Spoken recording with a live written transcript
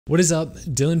What is up?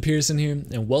 Dylan Pearson here,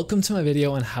 and welcome to my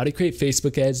video on how to create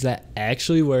Facebook ads that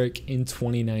actually work in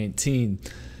 2019.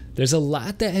 There's a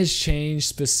lot that has changed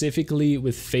specifically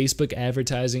with Facebook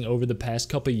advertising over the past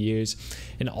couple years,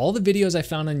 and all the videos I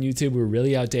found on YouTube were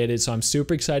really outdated, so I'm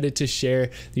super excited to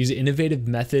share these innovative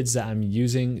methods that I'm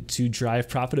using to drive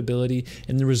profitability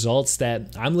and the results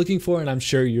that I'm looking for and I'm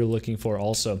sure you're looking for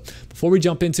also. Before we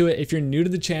jump into it, if you're new to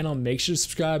the channel, make sure to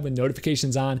subscribe with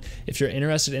notifications on. If you're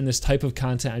interested in this type of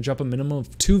content, I drop a minimum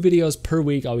of 2 videos per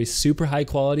week, always super high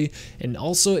quality. And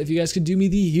also, if you guys could do me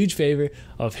the huge favor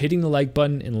of hitting the like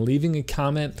button and leaving a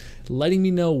comment, letting me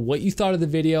know what you thought of the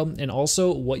video and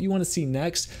also what you want to see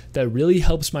next, that really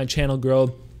helps my channel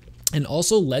grow and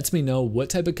also lets me know what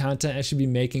type of content I should be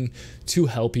making to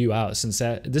help you out, since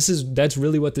that's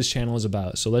really what this channel is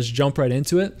about. So let's jump right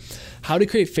into it. How to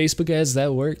create Facebook ads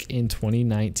that work in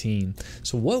 2019.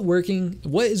 So what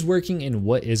is working and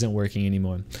what isn't working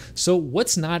anymore? So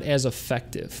what's not as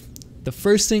effective? The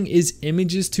first thing is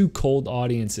images to cold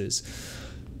audiences.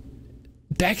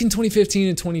 Back in 2015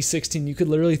 and 2016, you could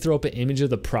literally throw up an image of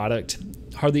the product,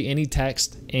 hardly any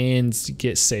text, and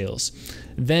get sales.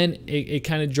 Then it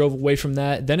kind of drove away from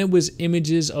that. Then it was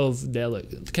images of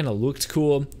that kind of looked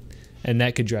cool, and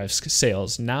that could drive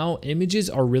sales. Now images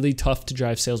are really tough to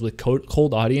drive sales with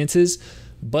cold audiences,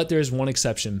 but there's one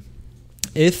exception.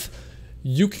 If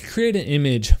you can create an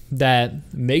image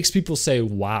that makes people say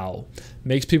wow,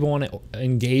 makes people want to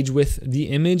engage with the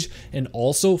image, and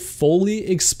also fully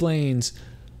explains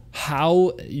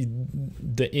how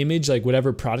the image, like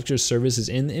whatever product or service is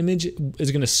in the image, is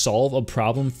going to solve a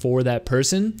problem for that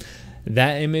person,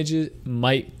 that image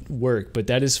might work, but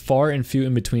that is far and few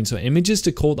in between. So images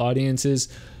to cold audiences,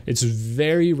 it's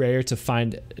very rare to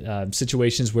find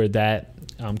situations where that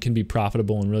can be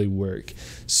profitable and really work.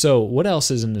 So what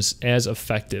else isn't as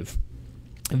effective?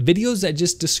 Videos that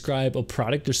just describe a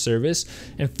product or service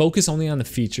and focus only on the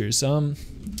features.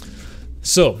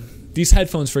 So these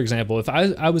headphones, for example, if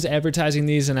I was advertising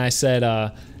these and I said,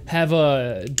 have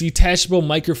a detachable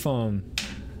microphone,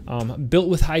 built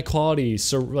with high quality,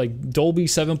 so like Dolby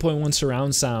 7.1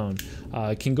 surround sound,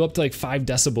 can go up to like 5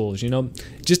 decibels, you know,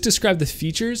 just describe the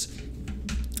features,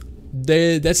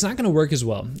 that's not going to work as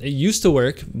well. It used to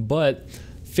work, but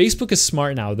Facebook is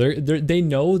smart now. They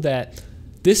know that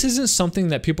this isn't something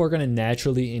that people are going to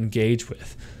naturally engage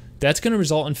with. That's going to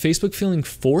result in Facebook feeling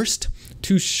forced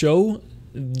to show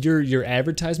your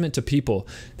advertisement to people.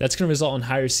 That's going to result in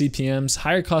higher CPMs,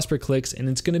 higher cost per clicks, and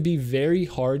it's going to be very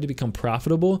hard to become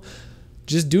profitable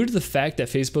just due to the fact that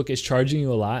Facebook is charging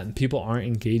you a lot and people aren't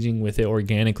engaging with it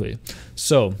organically.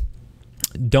 So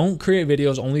don't create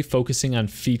videos only focusing on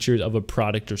features of a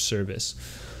product or service.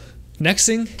 Next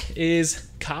thing is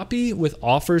copy with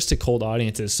offers to cold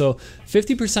audiences. So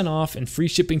 50% off and free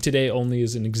shipping today only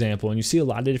is an example, and you see a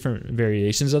lot of different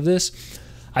variations of this.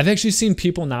 I've actually seen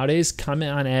people nowadays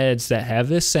comment on ads that have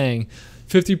this saying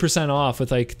 50% off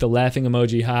with like the laughing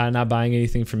emoji, ha, not buying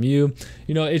anything from you.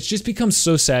 You know, it's just become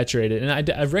so saturated. And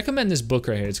I recommend this book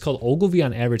right here. It's called Ogilvy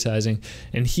on Advertising.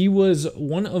 And he was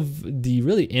one of the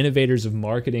really innovators of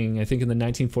marketing, I think in the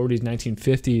 1940s,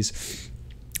 1950s.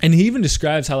 And he even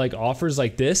describes how like offers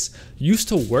like this used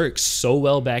to work so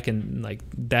well back in like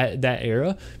that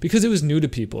era because it was new to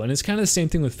people. And it's kind of the same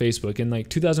thing with Facebook. In like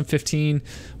 2015,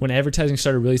 when advertising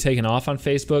started really taking off on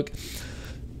Facebook,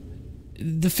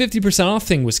 the 50% off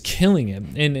thing was killing it.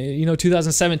 And you know,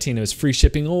 2017, it was free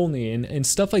shipping only and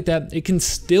stuff like that. It can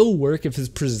still work if it's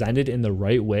presented in the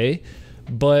right way,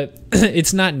 but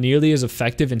it's not nearly as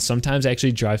effective and sometimes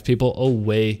actually drives people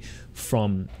away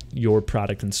from your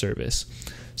product and service.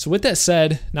 So with that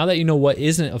said, now that you know what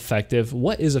isn't effective,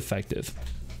 what is effective?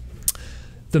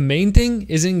 The main thing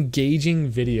is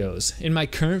engaging videos. And my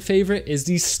current favorite is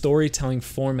the storytelling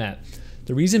format.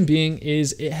 The reason being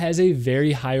is it has a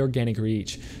very high organic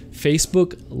reach.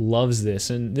 Facebook loves this.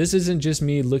 And this isn't just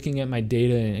me looking at my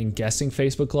data and guessing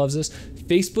Facebook loves this.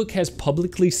 Facebook has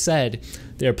publicly said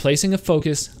they're placing a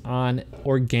focus on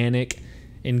organic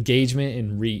engagement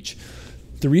and reach.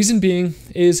 The reason being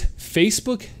is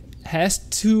Facebook has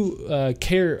to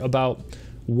care about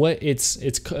what its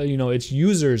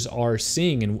users are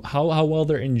seeing and how well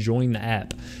they're enjoying the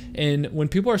app. And when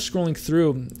people are scrolling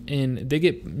through and they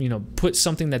get put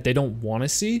something that they don't want to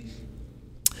see,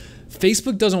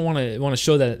 Facebook doesn't want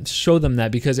to show them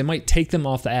that because it might take them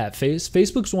off the app.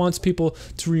 Facebook wants people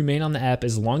to remain on the app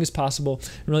as long as possible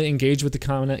and really engage with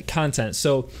the content.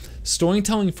 So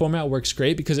storytelling format works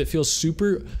great because it feels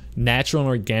super natural and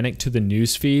organic to the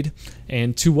news feed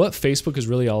and to what Facebook is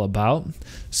really all about.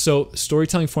 So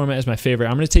storytelling format is my favorite.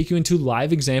 I'm going to take you into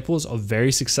live examples of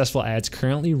very successful ads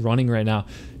currently running right now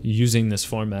using this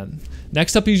format.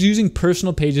 Next up is using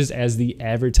personal pages as the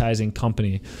advertising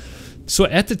company. So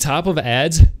at the top of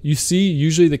ads, you see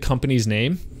usually the company's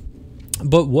name,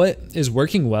 but what is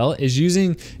working well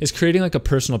is creating like a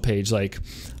personal page, like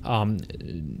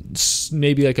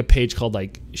maybe like a page called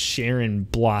like Sharon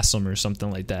Blossom or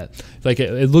something like that. Like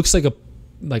it looks like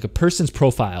a person's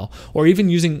profile, or even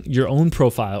using your own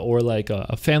profile or like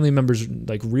a family member's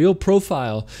like real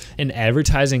profile and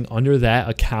advertising under that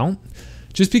account.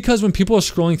 Just because when people are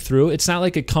scrolling through, it's not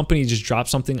like a company just dropped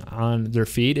something on their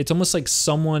feed. It's almost like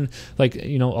someone, like,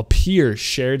 you know, a peer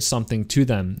shared something to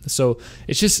them. So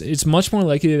it's much more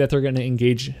likely that they're going to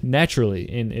engage naturally,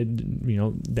 and you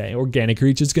know, that organic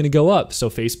reach is going to go up. So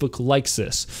Facebook likes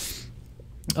this.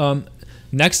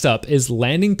 Next up is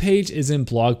landing page is in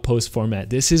blog post format.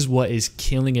 This is what is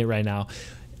killing it right now,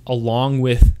 along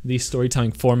with the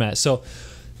storytelling format. So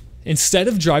instead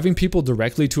of driving people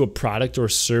directly to a product or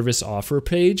service offer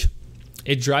page,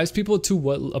 it drives people to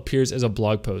what appears as a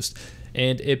blog post,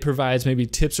 and it provides maybe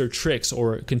tips or tricks,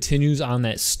 or continues on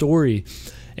that story,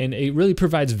 and it really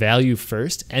provides value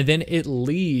first, and then it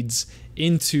leads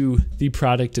into the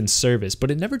product and service,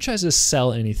 but it never tries to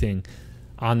sell anything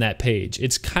on that page.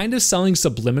 It's kind of selling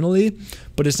subliminally,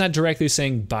 but it's not directly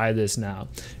saying buy this now.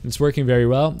 It's working very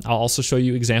well. I'll also show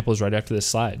you examples right after this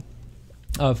slide.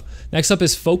 Next up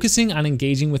is focusing on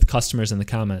engaging with customers in the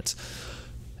comments.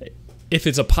 If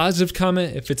it's a positive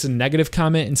comment, if it's a negative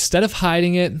comment, instead of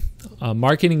hiding it,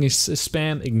 marketing is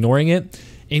spam, ignoring it,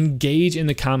 engage in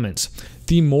the comments.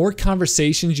 The more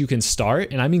conversations you can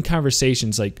start, and I mean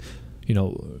conversations like, you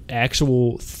know,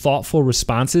 actual thoughtful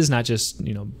responses, not just,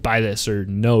 you know, buy this or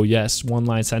no, yes,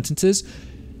 one-line sentences.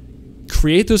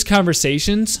 Create those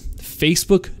conversations.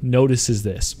 Facebook notices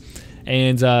this.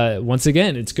 And once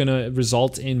again, it's going to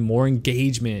result in more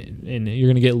engagement, and you're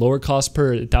going to get lower cost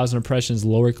per 1,000 impressions,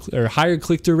 higher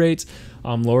click-through rates,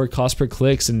 lower cost per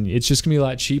clicks, and it's just going to be a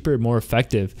lot cheaper, more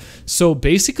effective. So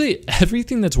basically,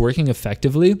 everything that's working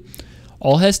effectively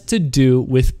all has to do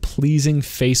with pleasing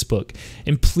Facebook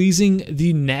and pleasing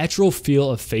the natural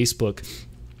feel of Facebook.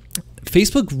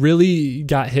 Facebook really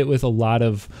got hit with a lot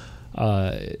of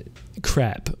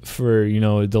crap for, you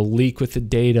know, the leak with the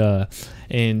data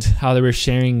and how they were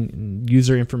sharing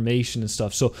user information and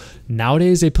stuff. So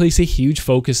nowadays they place a huge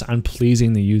focus on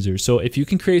pleasing the user. So if you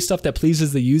can create stuff that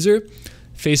pleases the user,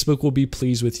 Facebook will be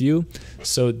pleased with you.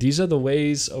 So these are the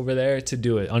ways over there to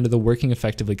do it under the working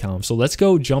effectively column. So let's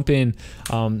go jump in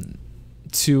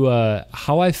to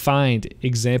how I find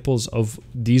examples of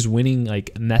these winning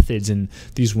like methods and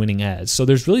these winning ads. So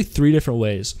there's really 3 different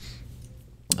ways.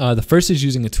 The first is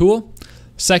using a tool,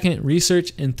 second,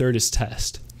 research, and third is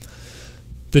test.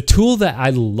 The tool that I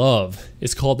love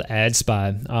is called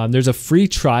Adspy. There's a free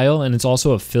trial, and it's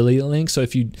also affiliate link. So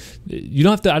if you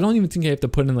don't have to, I don't even think you have to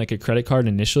put in like a credit card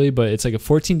initially, but it's like a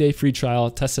 14-day free trial,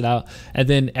 test it out. And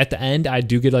then at the end, I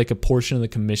do get like a portion of the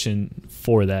commission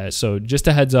for that. So just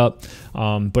a heads up,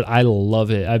 but I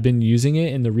love it. I've been using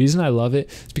it, and the reason I love it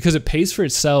is because it pays for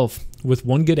itself with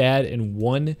one good ad and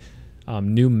one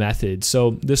new method.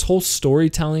 So this whole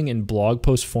storytelling and blog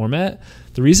post format,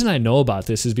 the reason I know about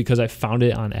this is because I found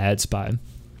it on Adspy.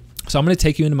 So I'm going to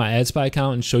take you into my Adspy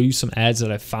account and show you some ads that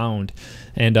I found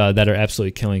and that are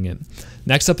absolutely killing it.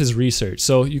 Next up is research.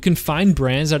 So you can find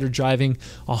brands that are driving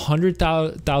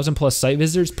 100,000 plus site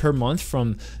visitors per month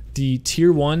from the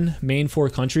tier 1 main 4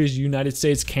 countries: United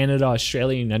States, Canada,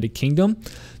 Australia, United Kingdom.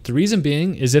 The reason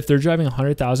being is if they're driving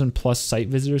 100,000 plus site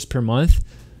visitors per month,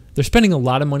 they're spending a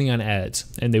lot of money on ads,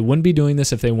 and they wouldn't be doing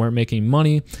this if they weren't making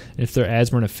money and if their ads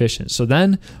weren't efficient. So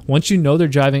then once you know they're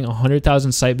driving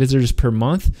 100,000 site visitors per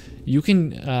month, you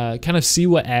can kind of see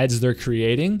what ads they're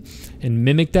creating and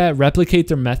mimic that, replicate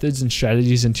their methods and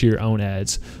strategies into your own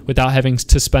ads without having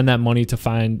to spend that money to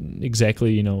find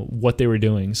exactly, you know, what they were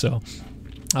doing. So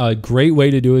a great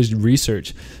way to do is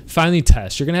research. Finally,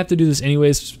 test. You're going to have to do this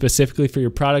anyways, specifically for your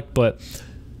product, but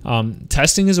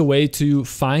testing is a way to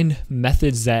find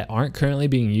methods that aren't currently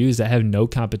being used, that have no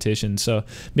competition. So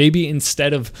maybe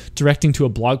instead of directing to a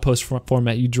blog post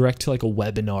format, you direct to like a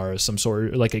webinar of some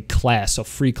sort, or like a class, a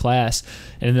free class,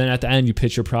 and then at the end you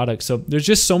pitch your product. So there's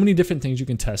just so many different things you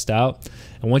can test out.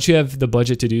 And once you have the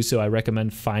budget to do so, I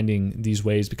recommend finding these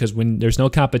ways, because when there's no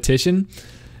competition,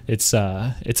 it's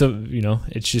it's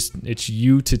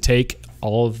you to take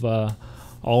all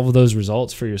of those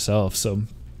results for yourself. So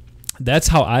that's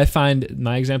how I find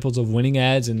my examples of winning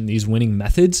ads and these winning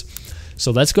methods.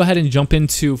 So let's go ahead and jump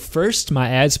into first my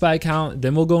Adspy account,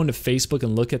 then we'll go into Facebook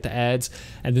and look at the ads,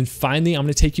 and then finally I'm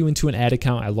going to take you into an ad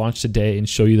account I launched today and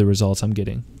show you the results I'm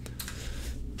getting.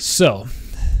 So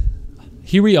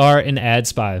here we are in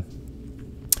Adspy.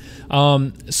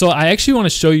 So I actually want to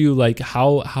show you like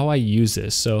how I use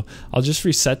this. So I'll just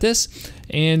reset this,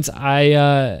 and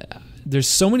there's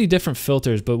so many different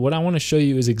filters, but what I want to show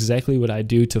you is exactly what I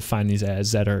do to find these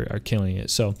ads that are killing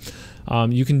it. So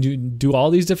you can do all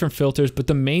these different filters, but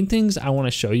the main things I want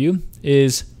to show you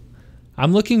is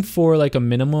I'm looking for like a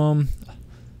minimum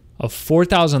of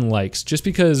 4,000 likes, just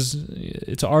because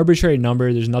it's an arbitrary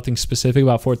number. There's nothing specific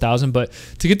about 4,000, but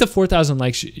to get the 4,000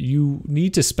 likes, you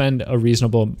need to spend a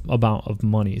reasonable amount of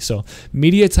money. So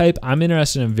media type, I'm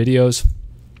interested in videos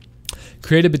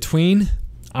created between,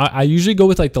 I usually go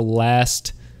with like the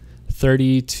last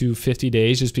 30 to 50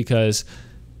 days, just because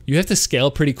you have to scale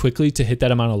pretty quickly to hit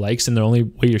that amount of likes, and the only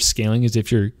way you're scaling is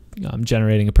if you're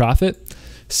generating a profit.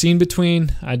 Seen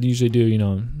between, I'd usually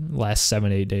do, last 7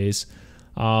 to 8 days.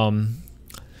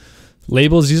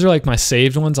 Labels, these are like my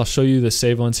saved ones. I'll show you the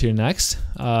saved ones here next.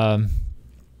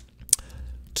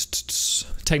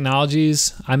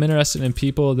 Technologies, I'm interested in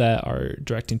people that are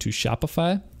directing to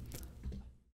Shopify.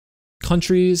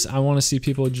 Countries, I want to see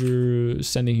people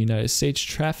sending United States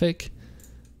traffic.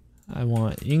 I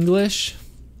want English.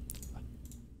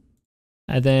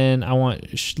 And then I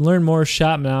want learn more,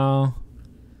 shop now,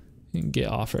 and get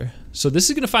offer. So this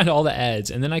is going to find all the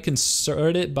ads, and then I can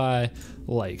sort it by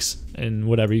likes and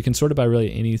whatever. You can sort it by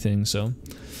really anything. So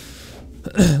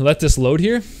let this load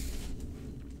here.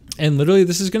 And literally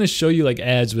this is going to show you like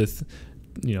ads with,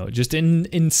 just an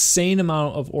insane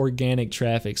amount of organic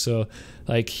traffic. So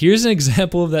like here's an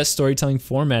example of that storytelling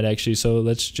format actually. So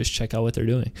let's just check out what they're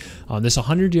doing. This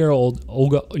 100-year-old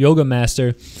yoga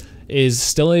master is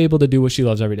still able to do what she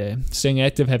loves every day. Staying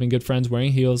active, having good friends,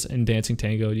 wearing heels, and dancing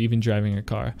tango, even driving her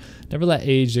car. Never let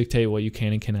age dictate what you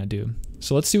can and cannot do.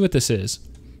 So let's see what this is.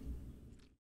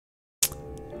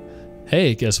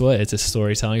 Hey, guess what? It's a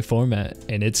storytelling format,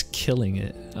 and it's killing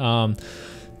it.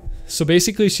 So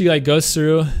basically, she like goes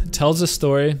through, tells a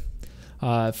story.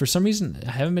 For some reason,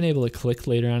 I haven't been able to click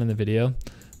later on in the video.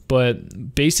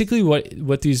 But basically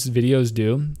what these videos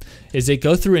do is they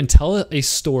go through and tell a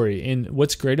story. And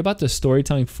what's great about the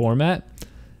storytelling format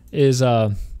is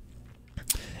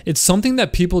it's something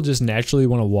that people just naturally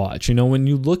want to watch. When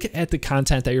you look at the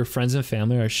content that your friends and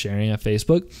family are sharing on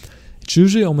Facebook, it's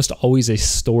usually almost always a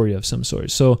story of some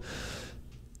sort. So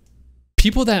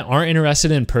people that aren't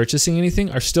interested in purchasing anything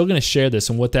are still going to share this.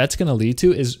 And what that's going to lead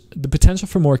to is the potential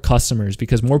for more customers,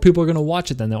 because more people are going to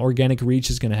watch it. Then the organic reach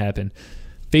is going to happen.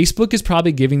 Facebook is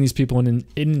probably giving these people an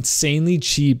insanely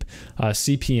cheap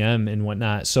CPM and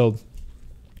whatnot. So,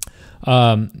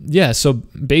 so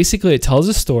basically it tells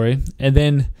a story, and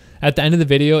then at the end of the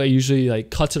video, it usually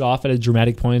like cuts it off at a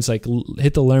dramatic point. It's like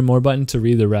hit the learn more button to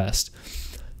read the rest.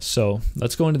 So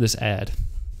let's go into this ad.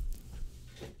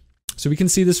 So we can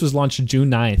see this was launched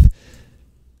June 9th.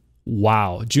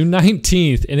 Wow, June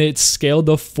 19th, and it scaled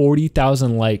to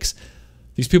 40,000 likes.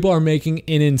 These people are making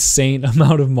an insane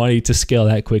amount of money to scale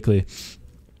that quickly.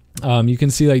 You can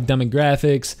see like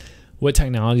demographics, what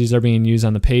technologies are being used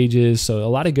on the pages. So a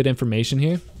lot of good information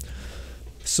here.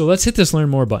 So let's hit this learn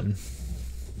more button.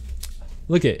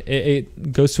 Look at it,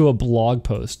 it goes to a blog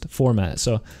post format.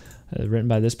 So written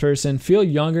by this person, feel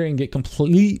younger and get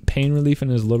complete pain relief in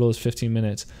as little as 15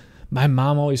 minutes. My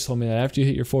mom always told me that after you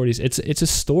hit your 40s, it's a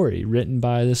story written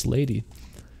by this lady.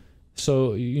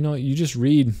 So, you just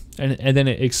read and then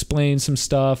it explains some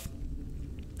stuff,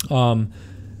 kind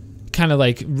of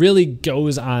like really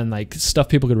goes on like stuff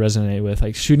people could resonate with,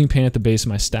 like shooting pain at the base of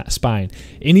my spine.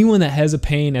 Anyone that has a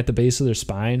pain at the base of their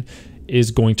spine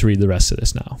is going to read the rest of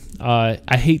this now.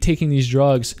 I hate taking these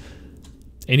drugs.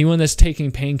 Anyone that's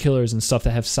taking painkillers and stuff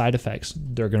that have side effects,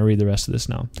 they're going to read the rest of this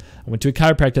now. I went to a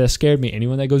chiropractor, that scared me.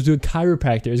 Anyone that goes to a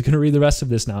chiropractor is going to read the rest of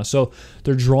this now. So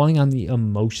they're drawing on the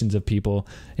emotions of people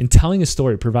and telling a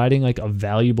story, providing like a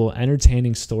valuable,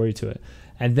 entertaining story to it.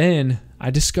 And then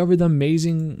I discovered the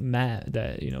amazing mat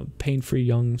that, pain-free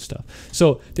young stuff.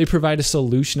 So they provide a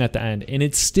solution at the end, and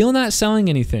it's still not selling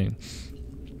anything.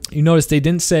 You notice they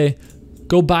didn't say,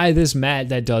 go buy this mat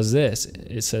that does this.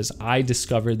 It says, I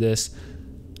discovered this.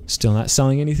 Still not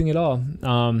selling anything at all.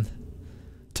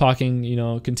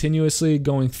 Talking, continuously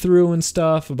going through and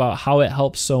stuff about how it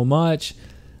helps so much.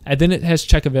 And then it has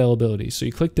check availability. So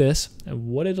you click this, and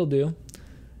what it'll do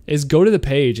is go to the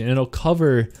page, and it'll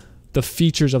cover the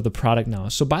features of the product now.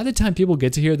 So by the time people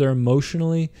get to here, they're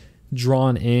emotionally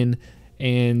drawn in.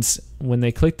 And when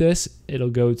they click this, it'll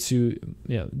go to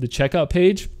the checkout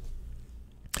page.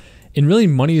 And really,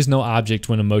 money is no object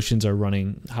when emotions are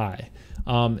running high.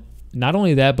 Not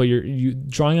only that, but you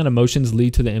drawing on emotions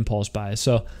lead to the impulse buy.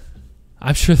 So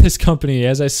I'm sure this company,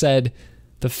 as I said,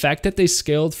 the fact that they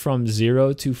scaled from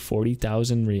 0 to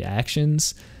 40,000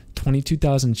 reactions,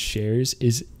 22,000 shares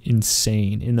is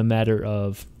insane in the matter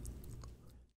of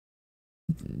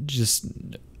just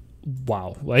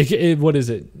wow. Like, what is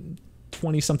it?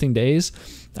 20 something days.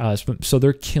 So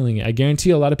they're killing it. I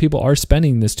guarantee a lot of people are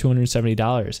spending this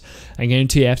 $270. I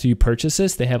guarantee after you purchase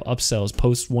this, they have upsells,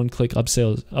 post one-click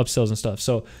upsells and stuff.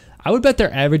 So I would bet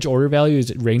their average order value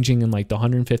is ranging in like the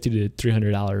 $150 to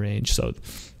 $300 range. So,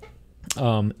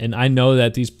 and I know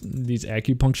that these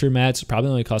acupuncture mats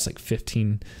probably only cost like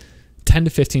 $10 to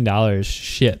 $15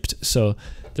 shipped. So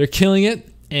they're killing it.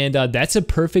 And that's a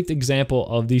perfect example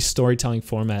of the storytelling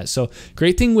format. So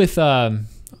great thing with, can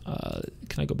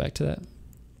I go back to that?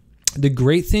 The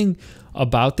great thing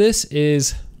about this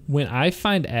is when I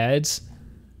find ads,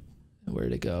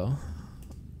 where'd it go?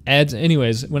 Ads,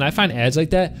 anyways, when I find ads like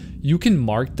that, you can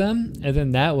mark them, and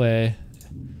then that way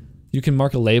you can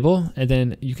mark a label, and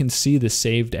then you can see the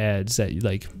saved ads that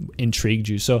like intrigued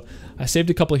you. So I saved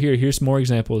a couple here. Here's more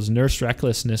examples. Nurse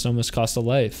recklessness almost cost a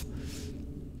life.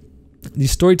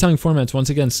 These storytelling formats, once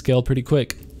again, scaled pretty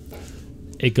quick.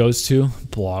 It goes to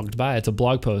blogged by. It's a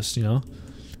blog post,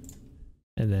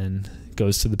 and then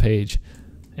goes to the page.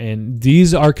 And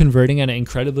these are converting at an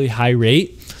incredibly high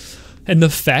rate. And the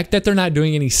fact that they're not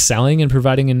doing any selling and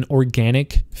providing an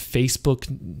organic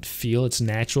Facebook feel, it's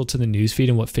natural to the newsfeed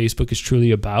and what Facebook is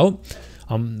truly about,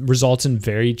 results in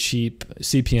very cheap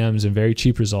CPMs and very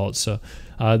cheap results. So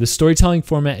the storytelling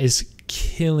format is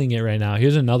killing it right now.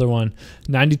 Here's another one,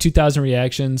 92,000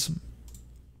 reactions.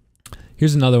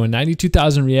 Here's another one,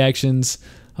 92,000 reactions.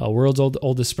 World's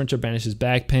oldest sprinter banishes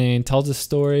back pain, tells a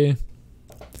story,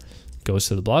 goes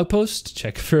to the blog post,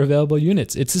 check for available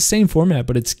units. It's the same format,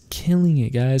 but it's killing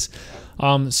it, guys.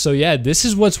 So yeah, this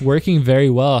is what's working very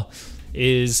well,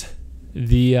 is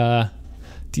the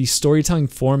storytelling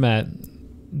format,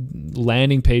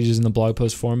 landing pages in the blog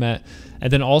post format.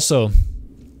 And then also,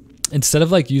 instead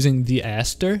of like using the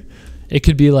Aster, it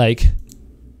could be like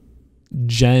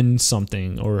Jen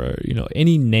something, or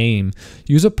any name.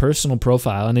 Use a personal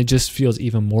profile, and it just feels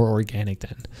even more organic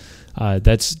then.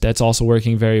 That's also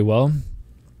working very well.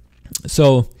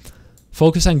 So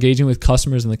focus on engaging with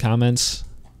customers in the comments.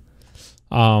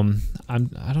 I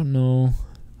don't know.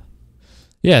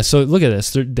 Yeah, so look at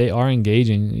this. They are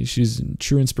engaging. She's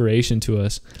true inspiration to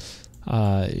us.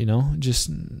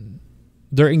 Just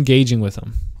they're engaging with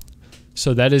them.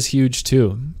 So that is huge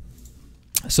too.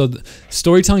 So the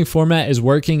storytelling format is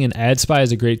working, and Adspy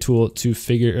is a great tool to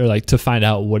to find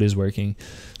out what is working.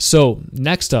 So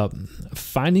next up,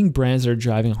 finding brands that are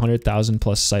driving 100,000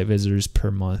 plus site visitors per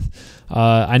month.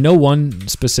 I know one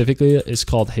specifically is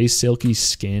called Hey Silky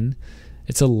Skin.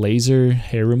 It's a laser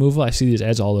hair removal. I see these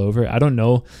ads all over. I don't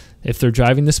know if they're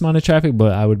driving this amount of traffic,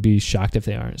 but I would be shocked if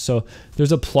they aren't. So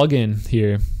there's a plugin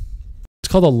here.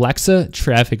 It's called Alexa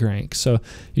Traffic Rank. So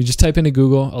you just type into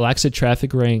Google Alexa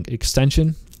Traffic Rank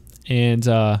extension, and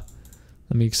let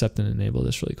me accept and enable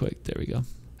this really quick. There we go.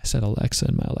 I said Alexa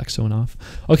and my Alexa went off.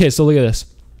 Okay, so look at this.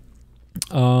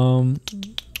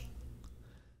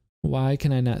 Why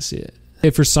can I not see it?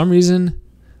 If for some reason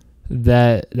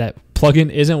that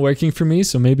plugin isn't working for me,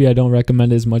 so maybe I don't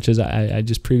recommend it as much as I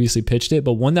just previously pitched it,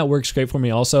 but one that works great for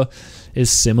me also is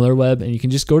SimilarWeb, and you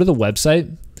can just go to the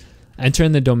website, enter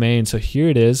in the domain. So here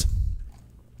it is,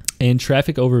 and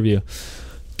traffic overview.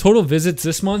 Total visits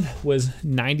this month was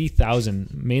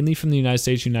 90,000, mainly from the United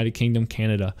States, United Kingdom,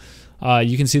 Canada.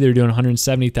 You can see they're doing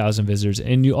 170,000 visitors.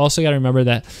 And you also got to remember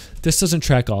that this doesn't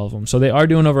track all of them. So they are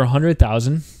doing over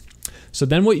 100,000. So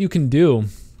then what you can do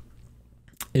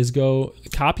is go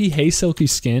copy Hey Silky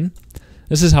Skin.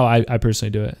 This is how I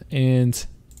personally do it. And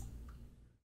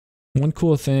one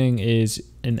cool thing is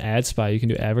in Adspy, you can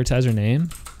do advertiser name,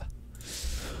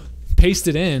 paste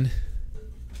it in,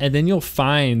 and then you'll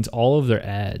find all of their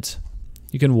ads.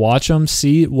 You can watch them,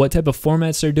 see what type of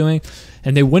formats they're doing,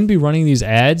 and they wouldn't be running these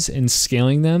ads and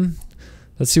scaling them.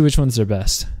 Let's see which ones are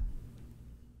best.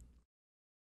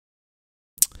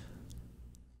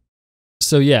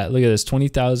 So yeah, look at this,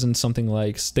 20,000 something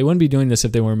likes. They wouldn't be doing this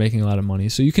if they weren't making a lot of money.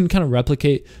 So you can kind of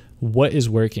replicate what is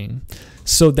working.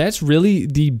 So that's really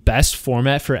the best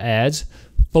format for ads.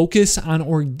 Focus on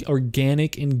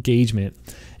organic engagement.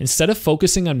 Instead of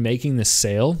focusing on making the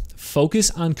sale,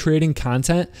 focus on creating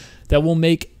content that will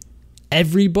make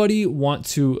everybody want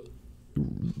to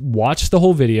watch the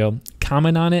whole video,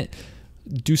 comment on it,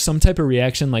 do some type of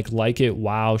reaction, like it,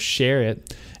 wow, share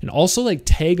it, and also like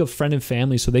tag a friend and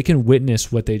family so they can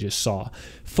witness what they just saw.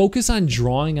 Focus on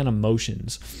drawing on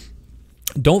emotions.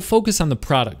 Don't focus on the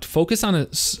product. Focus on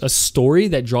a story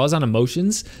that draws on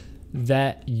emotions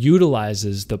that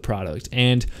utilizes the product.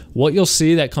 And what you'll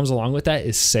see that comes along with that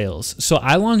is sales. So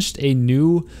I launched a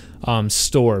new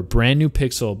store, brand new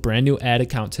pixel, brand new ad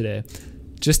account today,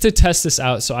 just to test this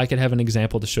out so I could have an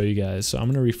example to show you guys. So I'm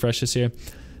going to refresh this here.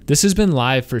 This has been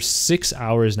live for 6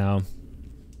 hours now.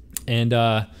 And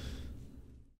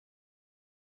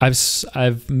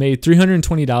I've made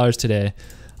 $320 today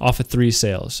off of 3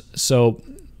 sales. So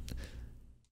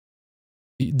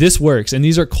this works, and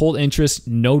these are cold interest,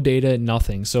 no data,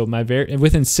 nothing. So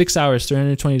within 6 hours,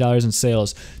 $320 in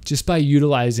sales just by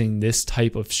utilizing this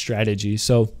type of strategy.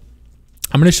 So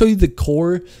I'm going to show you the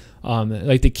core,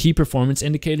 like the key performance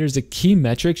indicators, the key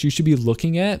metrics you should be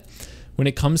looking at when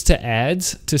it comes to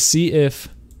ads to see if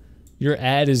your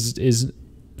ad is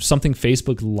something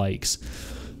Facebook likes.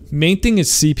 Main thing is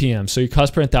CPM, so your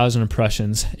cost per 1,000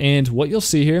 impressions. And what you'll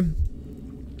see here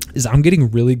is I'm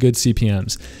getting really good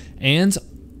CPMs. And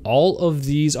all of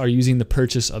these are using the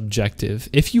purchase objective.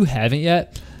 If you haven't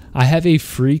yet, I have a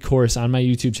free course on my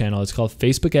YouTube channel. It's called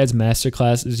Facebook Ads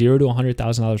Masterclass, $0 to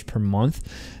 $100,000 per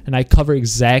month. And I cover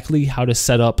exactly how to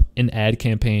set up an ad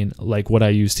campaign like what I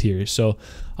used here. So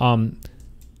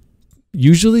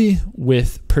usually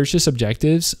with purchase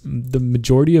objectives, the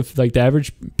majority of like the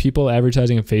average people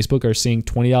advertising on Facebook are seeing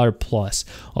 $20 plus,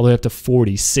 all the way up to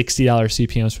 $40, $60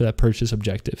 CPMs for that purchase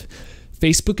objective.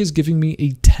 Facebook is giving me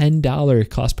a $10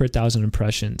 cost per 1,000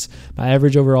 impressions. My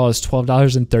average overall is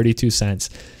 $12.32.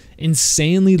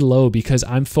 Insanely low because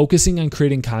I'm focusing on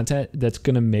creating content that's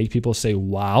going to make people say,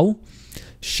 wow,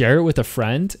 share it with a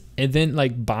friend, and then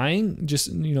like buying,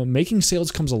 just, making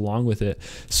sales comes along with it.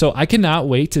 So I cannot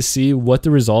wait to see what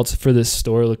the results for this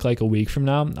store look like a week from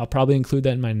now. I'll probably include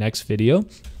that in my next video.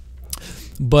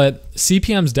 But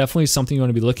CPM is definitely something you want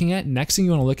to be looking at. Next thing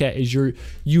you want to look at is your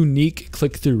unique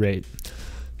click-through rate.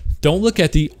 Don't look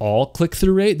at the all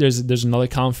click-through rate. There's another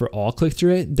column for all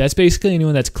click-through rate. That's basically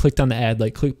anyone that's clicked on the ad,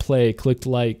 like click play, clicked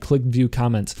like, click view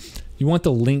comments. You want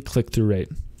the link click-through rate.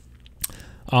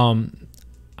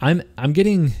 I'm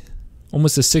getting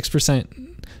almost a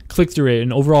 6% click-through rate,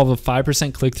 and overall of a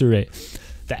 5% click-through rate.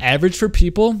 The average for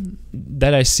people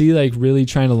that I see like really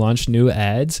trying to launch new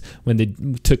ads when they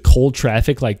took cold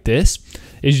traffic like this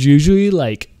is usually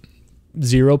like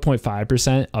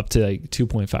 0.5% up to like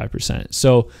 2.5%.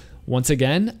 So once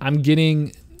again, I'm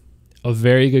getting a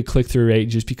very good click-through rate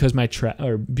just because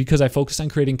because I focus on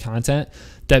creating content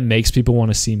that makes people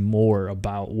want to see more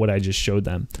about what I just showed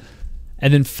them.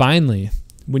 And then finally,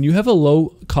 when you have a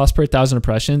low cost per 1,000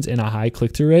 impressions and a high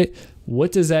click-through rate,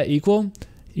 what does that equal?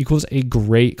 Equals a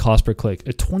great cost per click,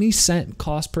 a 20-cent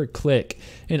cost per click.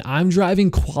 And I'm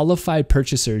driving qualified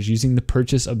purchasers using the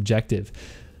purchase objective.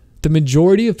 The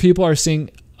majority of people are seeing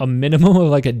a minimum of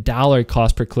like $1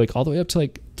 cost per click, all the way up to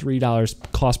like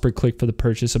 $3 cost per click for the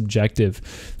purchase objective.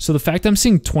 So the fact I'm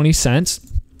seeing 20 cents,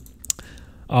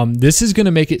 this is going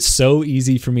to make it so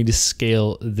easy for me to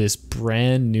scale this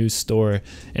brand new store.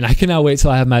 And I cannot wait till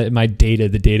I have my data,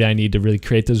 the data I need to really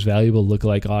create those valuable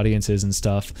lookalike audiences and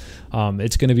stuff.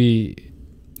 It's going to be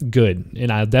good.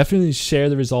 And I'll definitely share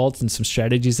the results and some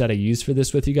strategies that I use for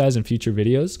this with you guys in future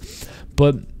videos.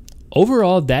 But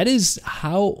overall, that is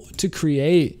how to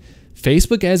create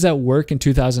Facebook ads that work in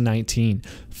 2019.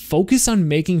 Focus on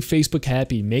making Facebook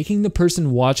happy, making the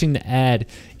person watching the ad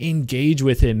engage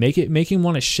with it, make him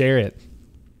want to share it.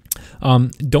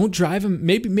 Don't drive them.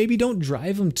 Maybe don't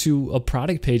drive them to a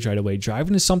product page right away. Drive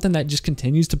them to something that just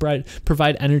continues to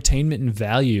provide entertainment and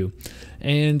value.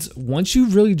 And once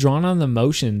you've really drawn on the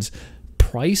emotions,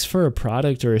 price for a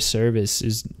product or a service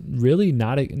is really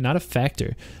not a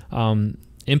factor.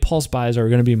 Impulse buys are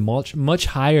going to be much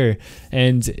higher,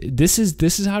 and this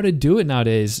is how to do it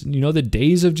nowadays. The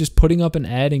days of just putting up an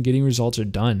ad and getting results are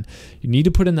done. You need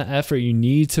to put in the effort. You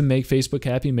need to make Facebook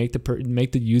happy, make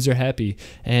the user happy,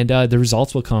 and the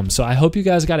results will come. So I hope you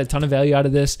guys got a ton of value out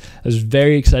of this. I was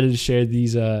very excited to share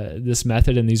this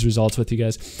method and these results with you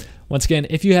guys. Once again,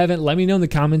 if you haven't, let me know in the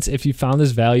comments if you found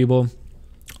this valuable.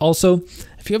 Also,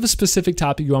 if you have a specific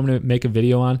topic you want me to make a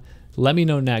video on, let me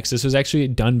know next. This was actually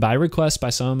done by request by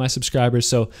some of my subscribers.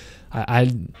 So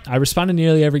I respond to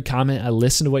nearly every comment. I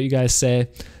listen to what you guys say.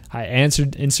 I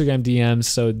answered Instagram DMs.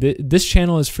 So this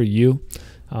channel is for you.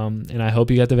 And I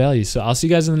hope you got the value. So I'll see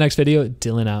you guys in the next video.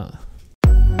 Dylan out.